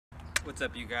What's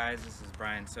up, you guys? This is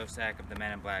Brian Sosak of the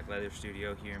Men in Black Leather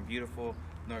Studio here in beautiful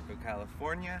Norco,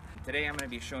 California. Today I'm going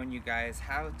to be showing you guys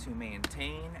how to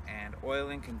maintain and oil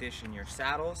and condition your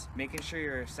saddles. Making sure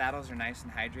your saddles are nice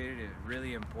and hydrated is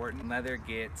really important. Leather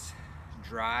gets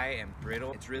dry and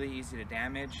brittle. It's really easy to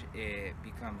damage. It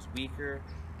becomes weaker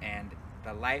and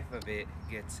the life of it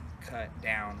gets cut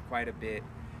down quite a bit.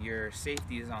 Your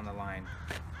safety is on the line.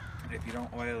 If you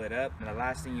don't oil it up, the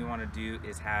last thing you want to do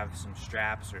is have some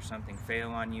straps or something fail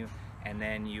on you and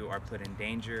then you are put in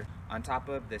danger. On top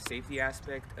of the safety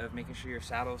aspect of making sure your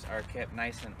saddles are kept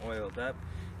nice and oiled up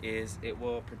is it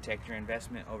will protect your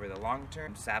investment over the long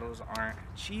term. Saddles aren't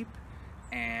cheap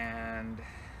and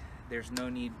there's no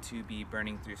need to be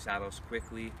burning through saddles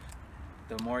quickly.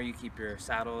 The more you keep your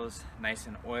saddles nice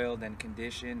and oiled and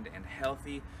conditioned and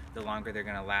healthy, the longer they're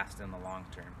going to last in the long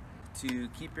term. To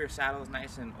keep your saddles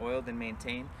nice and oiled and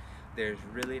maintained, there's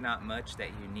really not much that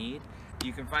you need.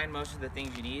 You can find most of the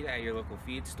things you need at your local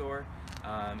feed store.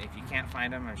 If you can't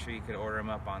find them, I'm sure you could order them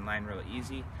up online real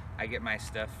easy. I get my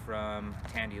stuff from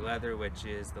Tandy Leather, which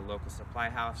is the local supply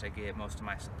house I get most of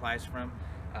my supplies from.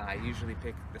 I usually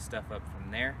pick the stuff up from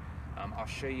there. I'll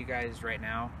show you guys right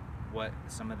now what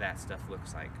some of that stuff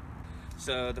looks like.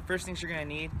 So the first things you're going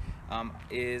to need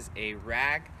is a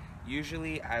rag.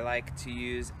 Usually I like to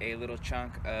use a little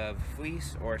chunk of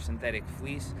fleece or synthetic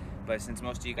fleece, but since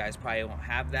most of you guys probably won't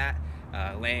have that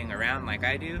laying around like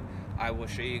I do, I will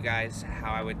show you guys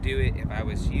how I would do it if I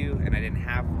was you and I didn't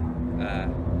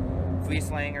have fleece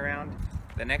laying around.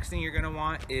 The next thing you're going to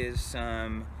want is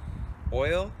some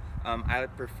oil. I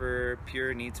would prefer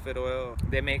pure Neat's Foot oil.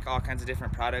 They make all kinds of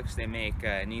different products. They make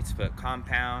Neat's Foot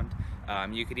compound.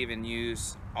 You could even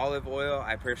use olive oil.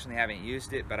 I personally haven't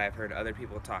used it, but I've heard other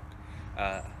people talk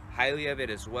highly of it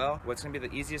as well. What's going to be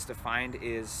the easiest to find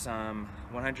is some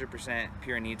 100%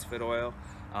 pure Neat's Foot oil.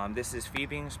 This is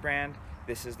Fiebing's brand.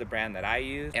 This is the brand that I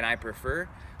use and I prefer.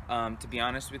 To be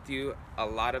honest with you, a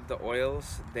lot of the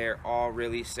oils, they're all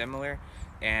really similar,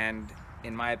 and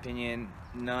in my opinion,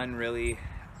 none really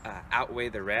outweigh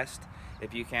the rest.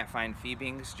 If you can't find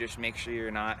Fiebing's, just make sure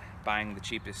you're not buying the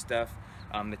cheapest stuff.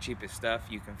 The cheapest stuff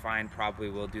you can find probably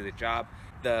will do the job.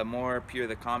 The more pure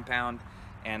the compound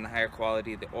and the higher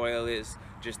quality the oil is,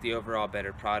 just the overall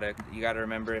better product. You got to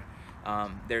remember,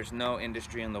 there's no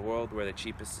industry in the world where the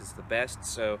cheapest is the best,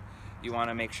 so you want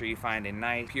to make sure you find a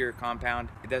nice pure compound.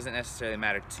 It doesn't necessarily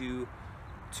matter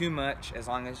too much as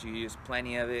long as you use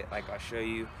plenty of it, like I'll show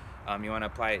you. You want to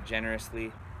apply it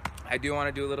generously. I do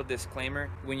want to do a little disclaimer.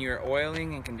 When you're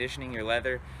oiling and conditioning your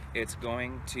leather, it's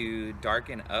going to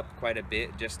darken up quite a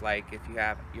bit, just like if you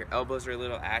have your elbows are a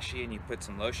little ashy and you put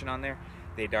some lotion on there,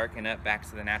 they darken up back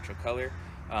to the natural color.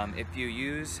 If you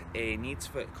use a Neat's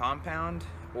Foot compound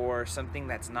or something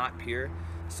that's not pure,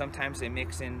 sometimes they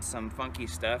mix in some funky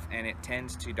stuff and it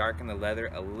tends to darken the leather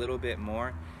a little bit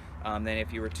more than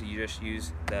if you were to just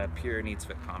use the pure Neat's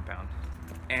Foot compound.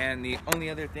 And the only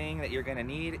other thing that you're going to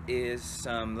need is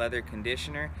some leather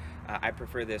conditioner. I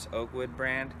prefer this Oakwood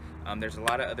brand. There's a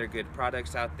lot of other good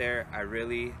products out there. I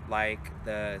really like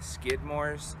the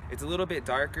Skidmore's. It's a little bit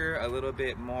darker, a little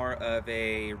bit more of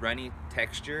a runny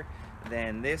texture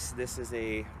than this. This is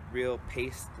a real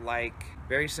paste-like,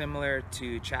 very similar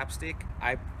to chapstick.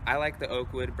 I like the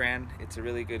Oakwood brand. It's a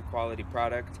really good quality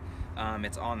product.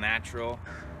 It's all natural.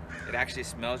 It actually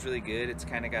smells really good. It's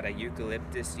kind of got a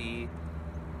eucalyptus-y,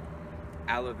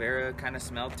 aloe vera kind of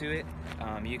smell to it.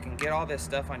 You can get all this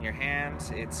stuff on your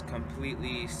hands. It's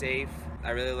completely safe. I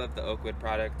really love the Oakwood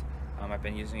product. I've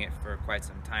been using it for quite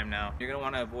some time now. You're gonna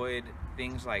want to avoid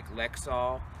things like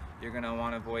Lexol. You're gonna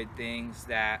want to avoid things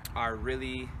that are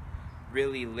really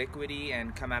liquidy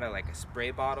and come out of like a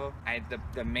spray bottle.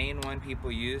 The main one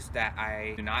people use that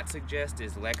I do not suggest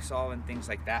is Lexol and things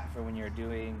like that for when you're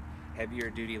doing heavier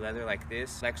duty leather like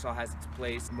this. Lexol has its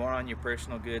place more on your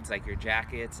personal goods like your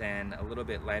jackets and a little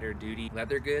bit lighter duty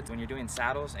leather goods. When you're doing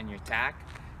saddles and your tack,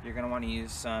 you're gonna want to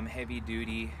use some heavy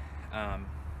duty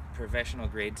professional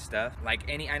grade stuff. Like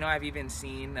I know I've even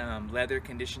seen leather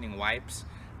conditioning wipes.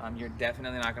 You're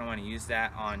definitely not gonna want to use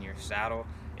that on your saddle.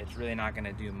 It's really not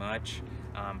gonna do much.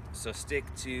 So stick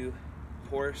to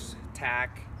horse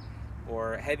tack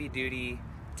or heavy duty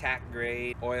tack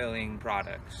grade oiling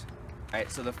products. Alright,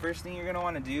 so the first thing you're going to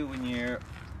want to do when you're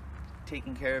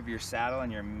taking care of your saddle and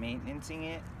you're maintaining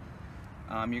it,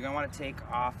 you're going to want to take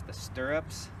off the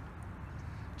stirrups,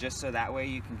 just so that way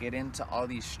you can get into all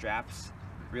these straps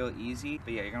real easy.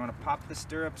 But yeah, you're going to want to pop the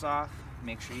stirrups off,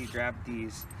 make sure you grab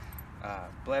these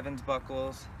Blevins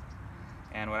buckles,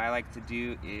 and what I like to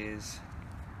do is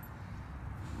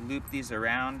loop these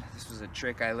around. This was a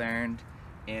trick I learned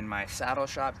in my saddle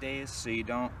shop days so you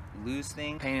don't lose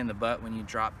things. Pain in the butt when you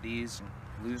drop these and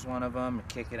lose one of them or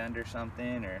kick it under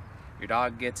something, or your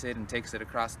dog gets it and takes it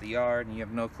across the yard and you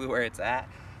have no clue where it's at.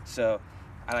 So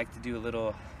I like to do a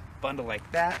little bundle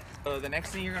like that. So the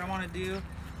next thing you're going to want to do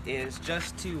is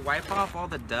just to wipe off all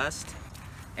the dust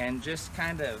and just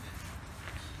kind of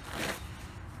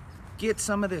get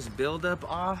some of this buildup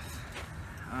off.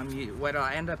 What'll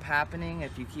end up happening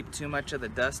if you keep too much of the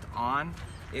dust on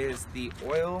is the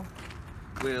oil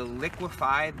will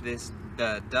liquefy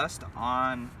the dust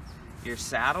on your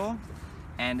saddle,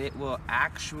 and it will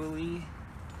actually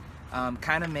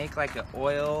kind of make like an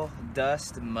oil,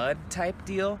 dust, mud type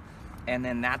deal, and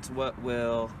then that's what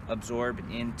will absorb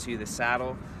into the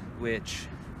saddle, which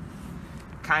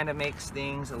kind of makes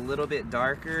things a little bit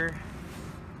darker,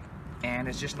 and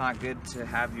it's just not good to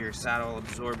have your saddle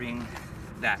absorbing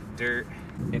that dirt.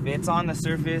 If it's on the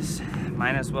surface,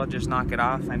 might as well just knock it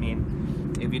off. I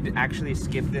mean, if you actually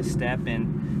skip this step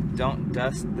and don't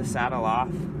dust the saddle off,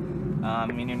 I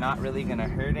mean, you're not really gonna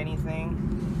hurt anything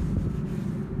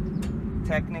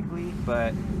technically,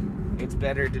 but it's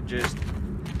better to just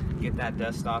get that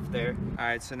dust off there. All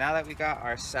right, so now that we got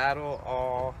our saddle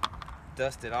all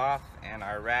dusted off and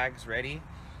our rags ready,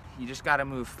 you just got to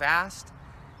move fast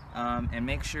and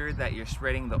make sure that you're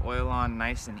spreading the oil on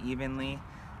nice and evenly.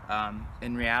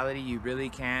 In reality, you really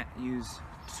can't use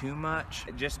too much.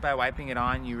 Just by wiping it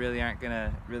on, you really aren't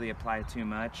gonna really apply too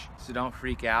much. So don't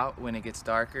freak out when it gets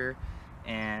darker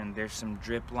and there's some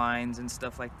drip lines and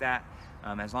stuff like that.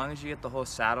 As long as you get the whole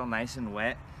saddle nice and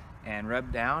wet and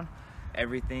rubbed down,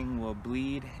 everything will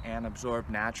bleed and absorb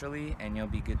naturally and you'll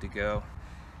be good to go.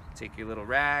 Take your little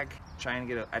rag,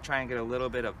 I try and get a little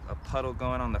bit of a puddle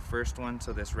going on the first one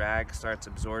so this rag starts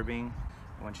absorbing.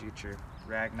 Once you get your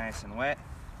rag nice and wet,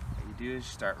 what you do is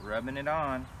start rubbing it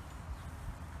on.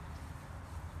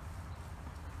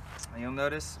 And you'll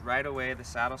notice right away the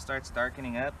saddle starts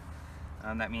darkening up.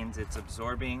 That means it's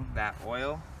absorbing that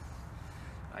oil.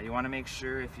 You want to make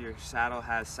sure if your saddle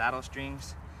has saddle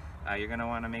strings, you're going to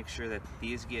want to make sure that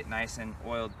these get nice and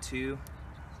oiled too.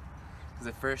 Because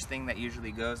the first thing that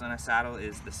usually goes on a saddle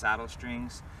is the saddle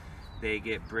strings. They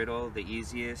get brittle the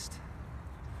easiest.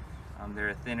 They're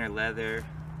a thinner leather.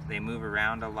 They move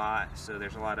around a lot, so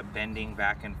there's a lot of bending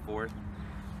back and forth.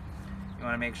 You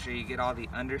want to make sure you get all the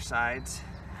undersides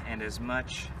and as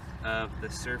much of the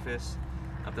surface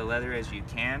of the leather as you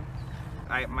can.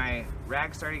 My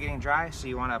rag started getting dry, so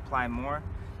you want to apply more.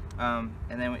 And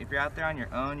then if you're out there on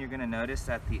your own, you're going to notice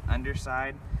that the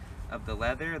underside of the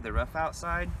leather, the rough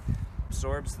outside,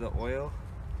 absorbs the oil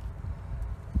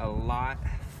a lot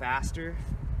faster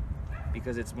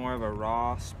because it's more of a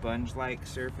raw sponge-like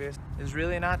surface. It's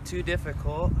really not too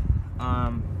difficult.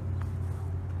 You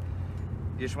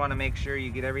just want to make sure you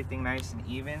get everything nice and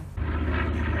even.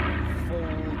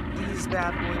 Fold these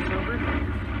bad boys over.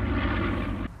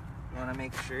 You want to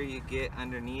make sure you get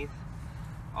underneath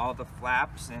all the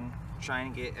flaps and try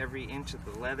and get every inch of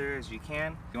the leather as you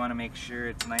can. You want to make sure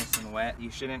it's nice and wet.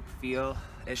 It shouldn't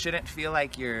feel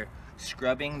like you're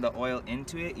scrubbing the oil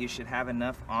into it. You should have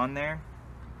enough on there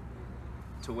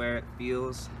to where it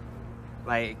feels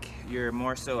like you're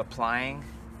more so applying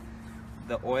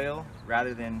the oil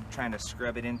rather than trying to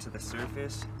scrub it into the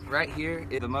surface. Right here,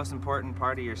 the most important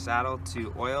part of your saddle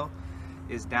to oil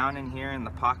is down in here in the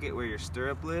pocket where your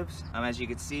stirrup lives. As you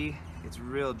can see, it's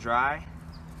real dry.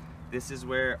 This is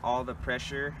where all the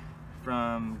pressure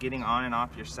from getting on and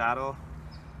off your saddle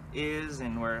is,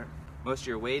 and where most of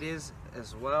your weight is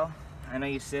as well. I know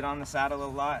you sit on the saddle a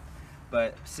lot,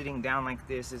 but sitting down like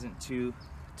this isn't too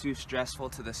stressful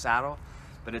to the saddle,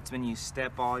 but it's when you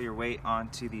step all your weight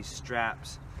onto these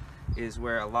straps is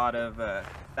where a lot of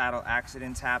saddle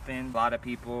accidents happen. A lot of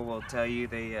people will tell you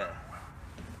they,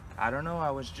 I don't know,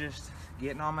 I was just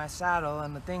getting on my saddle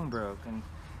and the thing broke, and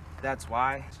that's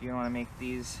why. So you want to make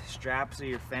these straps of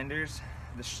your fenders.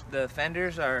 The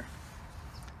fenders are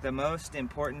the most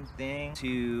important thing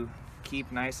to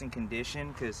keep nice and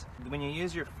conditioned, because when you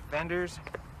use your fenders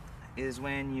is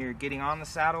when you're getting on the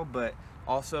saddle, but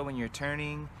also when you're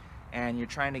turning and you're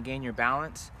trying to gain your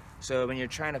balance. So when you're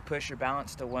trying to push your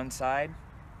balance to one side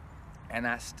and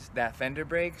that fender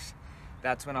breaks,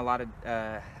 that's when a lot of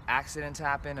accidents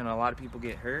happen and a lot of people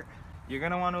get hurt. You're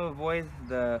going to want to avoid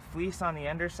the fleece on the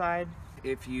underside.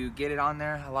 If you get it on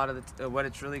there, a lot of what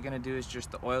it's really going to do is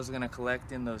just the oil's going to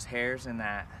collect in those hairs and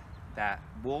that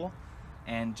wool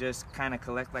and just kind of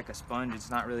collect like a sponge. It's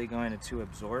not really going to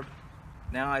absorb.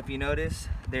 Now if you notice,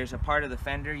 there's a part of the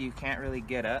fender you can't really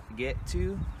get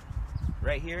to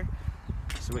right here.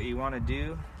 So what you want to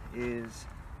do is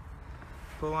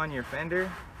pull on your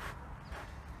fender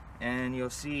and you'll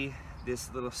see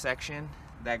this little section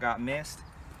that got missed,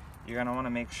 you're gonna wanna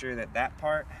make sure that that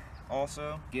part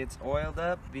also gets oiled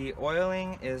up. The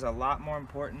oiling is a lot more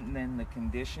important than the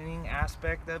conditioning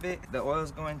aspect of it. The oil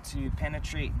is going to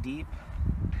penetrate deep.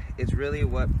 It's really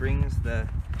what brings the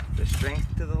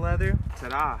strength to the leather.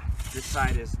 Ta-da! This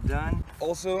side is done.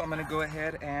 Also, I'm gonna go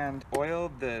ahead and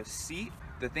oil the seat.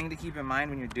 The thing to keep in mind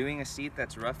when you're doing a seat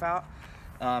that's rough out,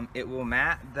 it will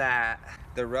mat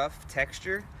the rough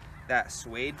texture, that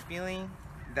suede feeling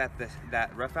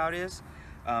that rough out is.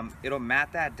 It'll mat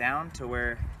that down to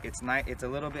where it's a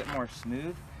little bit more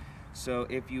smooth. So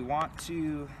if you want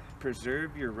to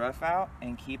preserve your rough out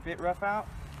and keep it rough out,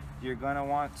 you're gonna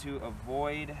want to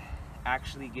avoid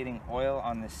actually getting oil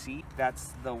on the seat.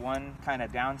 That's the one kind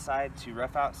of downside to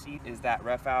rough out seat, is that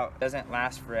rough out doesn't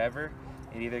last forever.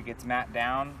 It either gets matte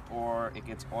down or it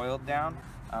gets oiled down.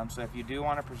 So if you do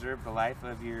want to preserve the life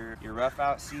of your rough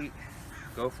out seat,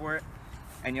 go for it.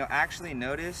 And you'll actually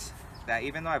notice that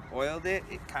even though I've oiled it,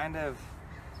 it kind of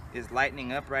is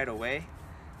lightening up right away.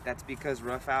 That's because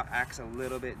rough out acts a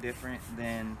little bit different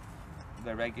than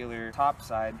the regular top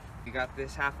side. You got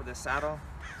this half of the saddle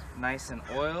nice and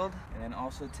oiled, and then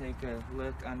also take a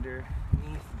look underneath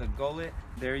the gullet.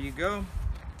 There you go.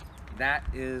 That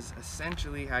is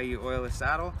essentially how you oil a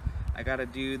saddle. I gotta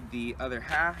do the other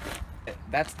half.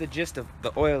 That's the gist of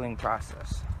the oiling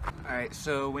process. Alright,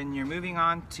 so when you're moving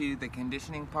on to the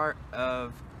conditioning part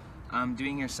of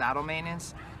doing your saddle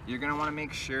maintenance, you're gonna wanna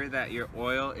make sure that your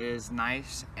oil is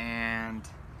nice and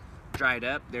dried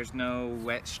up. There's no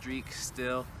wet streaks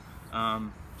still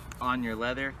on your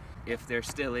leather. If there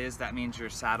still is, that means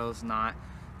your saddle's not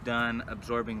done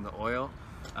absorbing the oil.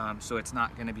 So it's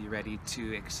not going to be ready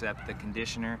to accept the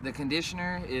conditioner. The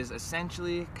conditioner is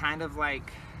essentially kind of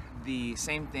like the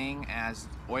same thing as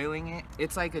oiling it.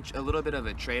 It's like a little bit of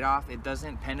a trade-off. It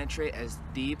doesn't penetrate as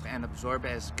deep and absorb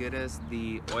as good as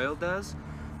the oil does,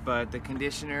 but the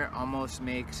conditioner almost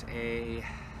makes a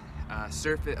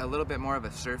little bit more of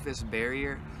a surface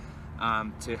barrier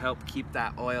to help keep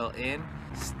that oil in,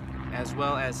 as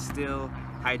well as still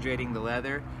hydrating the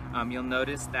leather. You'll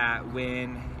notice that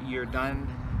when you're done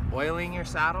oiling your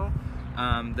saddle,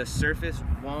 the surface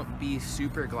won't be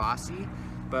super glossy,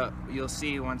 but you'll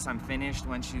see once I'm finished,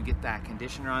 once you get that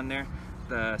conditioner on there,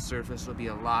 the surface will be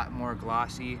a lot more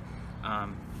glossy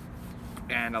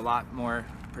and a lot more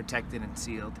protected and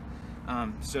sealed.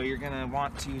 So you're gonna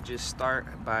want to just start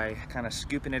by kind of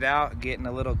scooping it out, getting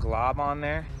a little glob on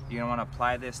there. You're gonna want to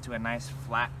apply this to a nice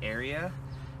flat area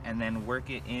and then work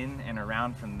it in and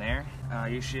around from there.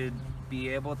 You should be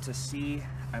able to see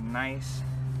a nice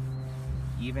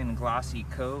even glossy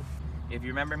coat. If you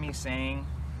remember me saying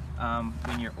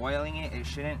when you're oiling it, it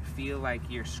shouldn't feel like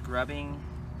you're scrubbing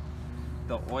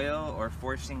the oil or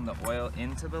forcing the oil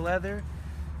into the leather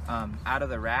out of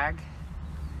the rag.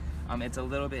 It's a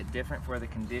little bit different for the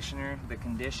conditioner. The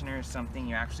conditioner is something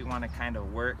you actually want to kind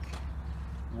of work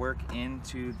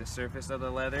into the surface of the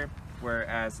leather,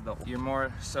 whereas you're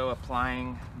more so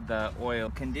applying the oil.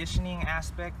 Conditioning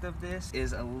aspect of this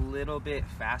is a little bit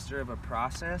faster of a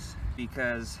process,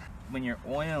 because when you're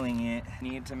oiling it,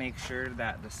 you need to make sure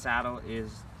that the saddle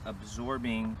is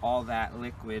absorbing all that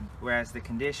liquid, whereas the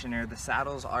conditioner, the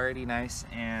saddle's already nice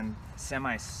and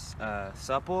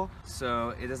supple,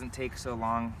 so it doesn't take so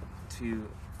long to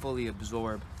fully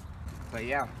absorb. But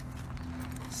yeah,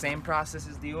 same process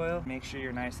as the oil. Make sure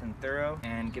you're nice and thorough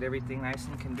and get everything nice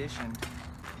and conditioned.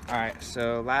 Alright,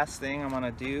 so last thing I'm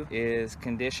gonna do is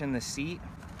condition the seat.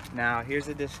 Now here's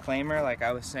a disclaimer, like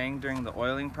I was saying during the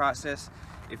oiling process,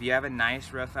 if you have a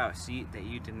nice rough out seat that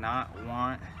you do not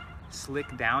want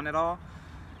slick down at all,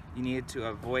 you need to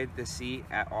avoid the seat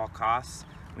at all costs.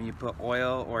 When you put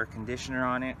oil or conditioner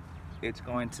on it, it's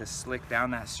going to slick down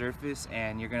that surface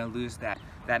and you're going to lose that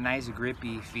nice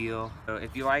grippy feel. So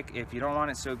if you don't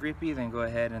want it so grippy, then go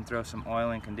ahead and throw some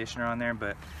oil and conditioner on there.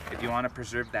 But if you want to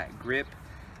preserve that grip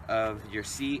of your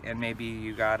seat, and maybe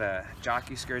you got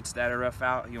jockey skirts that are rough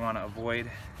out, you want to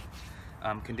avoid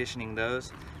conditioning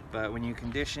those. But when you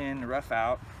condition rough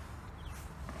out,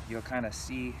 you'll kind of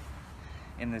see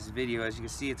in this video, as you can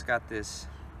see, it's got this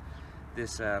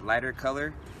lighter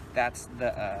color. That's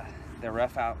the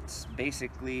rough outs.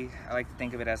 Basically, I like to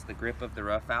think of it as the grip of the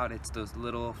rough out. It's those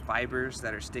little fibers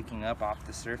that are sticking up off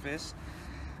the surface.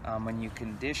 When you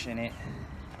condition it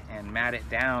and mat it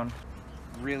down,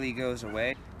 really goes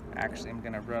away. Actually, I'm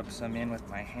gonna rub some in with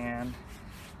my hand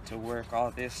to work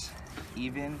all this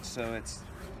even, so it's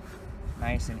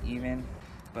nice and even.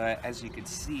 But as you can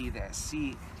see, that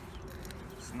seat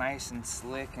is nice and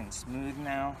slick and smooth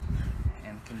now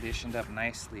and conditioned up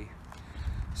nicely.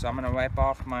 So I'm gonna wipe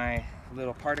off my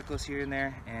little particles here and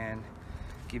there and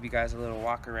give you guys a little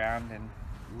walk around and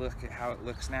look at how it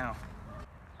looks now.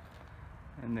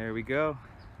 And there we go.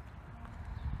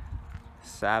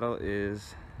 Saddle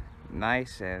is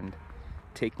nice and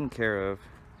taken care of.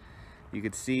 You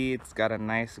can see it's got a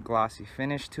nice glossy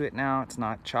finish to it now. It's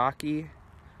not chalky.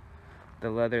 The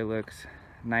leather looks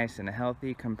nice and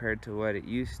healthy compared to what it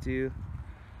used to.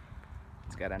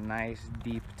 It's got a nice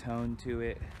deep tone to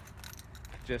it.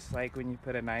 Just like when you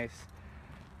put a nice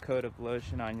coat of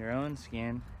lotion on your own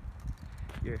skin,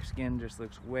 your skin just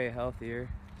looks way healthier.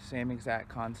 Same exact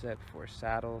concept for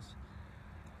saddles.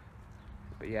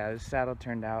 But yeah, this saddle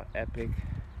turned out epic.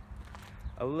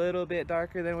 A little bit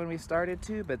darker than when we started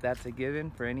to, but that's a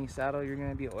given for any saddle you're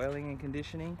going to be oiling and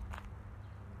conditioning.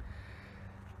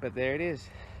 But there it is.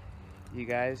 You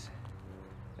guys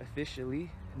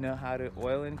officially know how to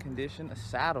oil and condition a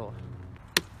saddle.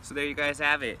 So there you guys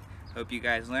have it. Hope you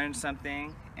guys learned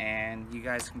something and you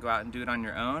guys can go out and do it on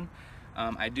your own.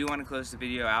 I do want to close the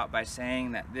video out by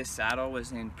saying that this saddle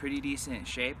was in pretty decent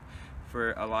shape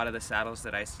for a lot of the saddles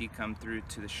that I see come through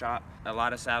to the shop. A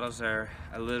lot of saddles are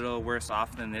a little worse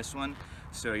off than this one,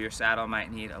 so your saddle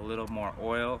might need a little more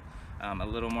oil, a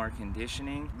little more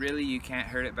conditioning. Really, you can't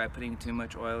hurt it by putting too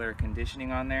much oil or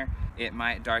conditioning on there. It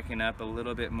might darken up a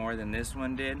little bit more than this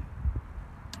one did.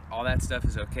 All that stuff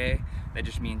is okay. That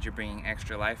just means you're bringing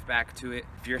extra life back to it.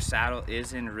 If your saddle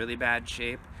is in really bad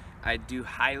shape, I do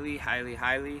highly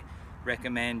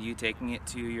recommend you taking it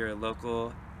to your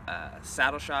local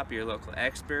saddle shop, your local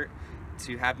expert,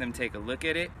 to have them take a look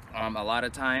at it. A lot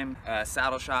of time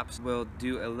saddle shops will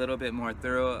do a little bit more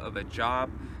thorough of a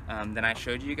job than I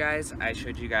showed you guys. I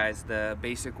showed you guys the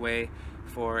basic way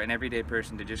for an everyday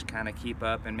person to just kind of keep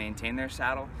up and maintain their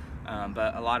saddle,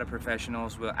 but a lot of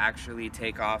professionals will actually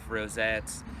take off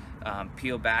rosettes,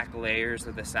 peel back layers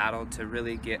of the saddle to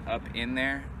really get up in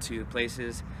there to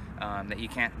places that you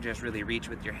can't just really reach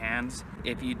with your hands.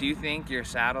 If you do think your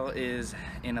saddle is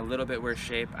in a little bit worse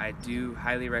shape, I do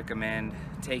highly recommend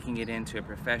taking it into a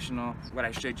professional. What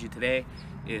I showed you today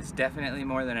is definitely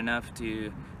more than enough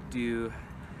to do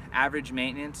average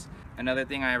maintenance. Another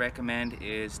thing I recommend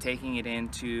is taking it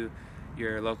into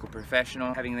your local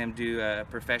professional, having them do a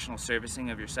professional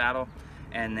servicing of your saddle,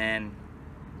 and then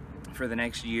for the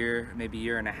next year, maybe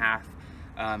year and a half,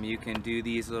 you can do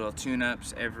these little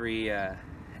tune-ups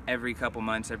every couple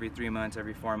months, every 3 months,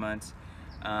 every 4 months,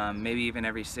 maybe even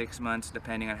every 6 months,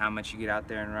 depending on how much you get out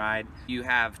there and ride. You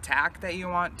have tack that you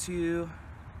want to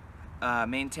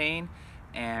maintain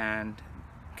and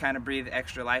kind of breathe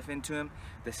extra life into them.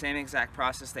 The same exact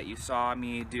process that you saw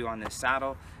me do on this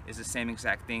saddle is the same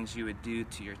exact things you would do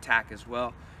to your tack as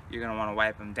well. You're going to want to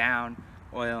wipe them down,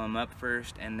 oil them up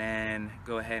first, and then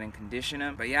go ahead and condition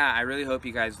them. But yeah, I really hope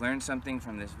you guys learned something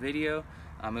from this video.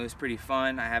 It was pretty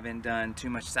fun. I haven't done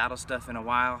too much saddle stuff in a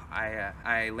while.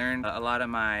 I learned a lot of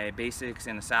my basics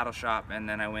in the saddle shop, and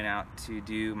then I went out to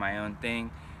do my own thing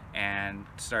and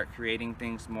start creating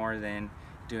things more than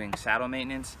doing saddle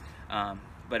maintenance.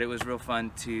 But it was real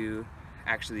fun to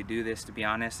actually do this, to be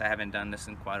honest. I haven't done this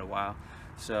in quite a while.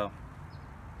 So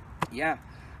yeah,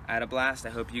 I had a blast. I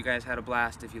hope you guys had a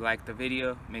blast. If you liked the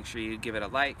video, make sure you give it a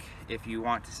like. If you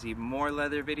want to see more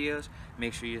leather videos,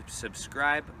 make sure you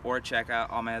subscribe or check out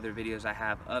all my other videos I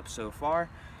have up so far.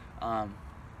 But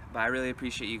I really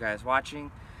appreciate you guys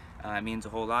watching. It means a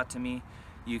whole lot to me.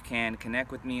 You can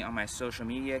connect with me on my social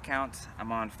media accounts.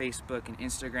 I'm on Facebook and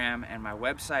Instagram and my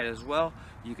website as well.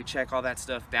 You can check all that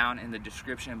stuff down in the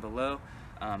description below.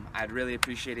 I'd really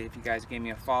appreciate it if you guys gave me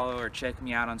a follow or check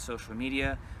me out on social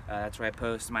media. That's where I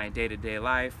post my day-to-day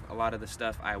life, a lot of the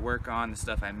stuff I work on, the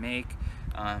stuff I make,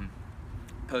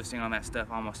 posting on that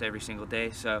stuff almost every single day.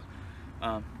 So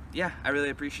yeah, I really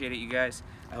appreciate it, you guys.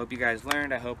 I hope you guys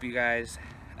learned. I hope you guys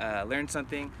learned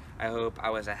something. I hope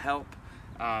I was a help.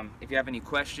 If you have any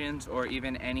questions or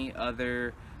even any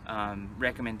other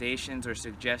recommendations or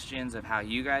suggestions of how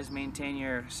you guys maintain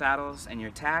your saddles and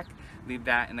your tack, leave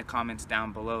that in the comments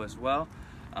down below as well.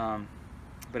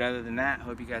 But other than that,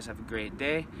 hope you guys have a great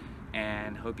day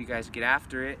and hope you guys get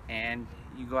after it and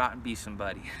you go out and be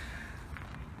somebody.